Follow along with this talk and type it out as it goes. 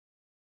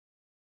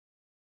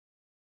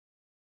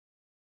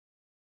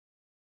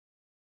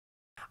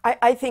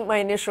I think my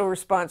initial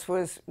response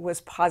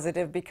was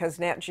positive because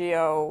Nat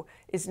Geo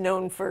is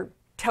known for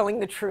telling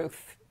the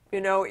truth. You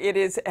know,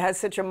 has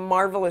such a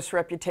marvelous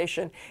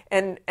reputation,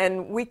 and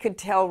we could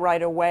tell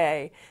right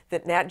away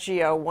that Nat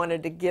Geo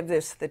wanted to give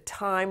this the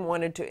time,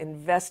 wanted to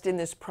invest in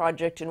this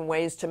project in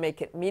ways to make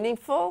it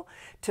meaningful,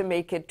 to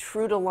make it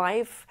true to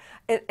life,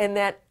 and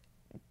that,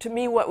 to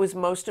me, what was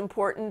most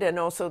important, and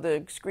also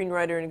the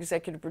screenwriter and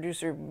executive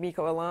producer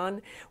Miko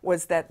Alan,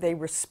 was that they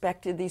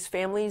respected these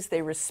families,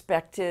 they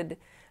respected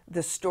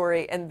the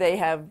story, and they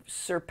have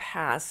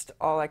surpassed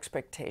all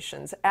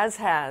expectations, as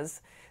has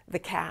the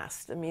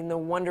cast. I mean, the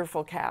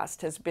wonderful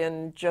cast has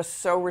been just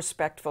so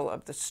respectful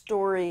of the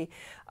story,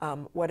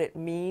 what it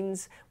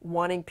means,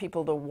 wanting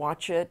people to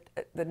watch it,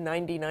 the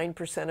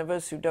 99% of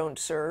us who don't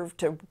serve,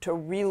 to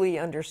really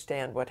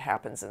understand what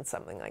happens in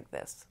something like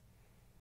this.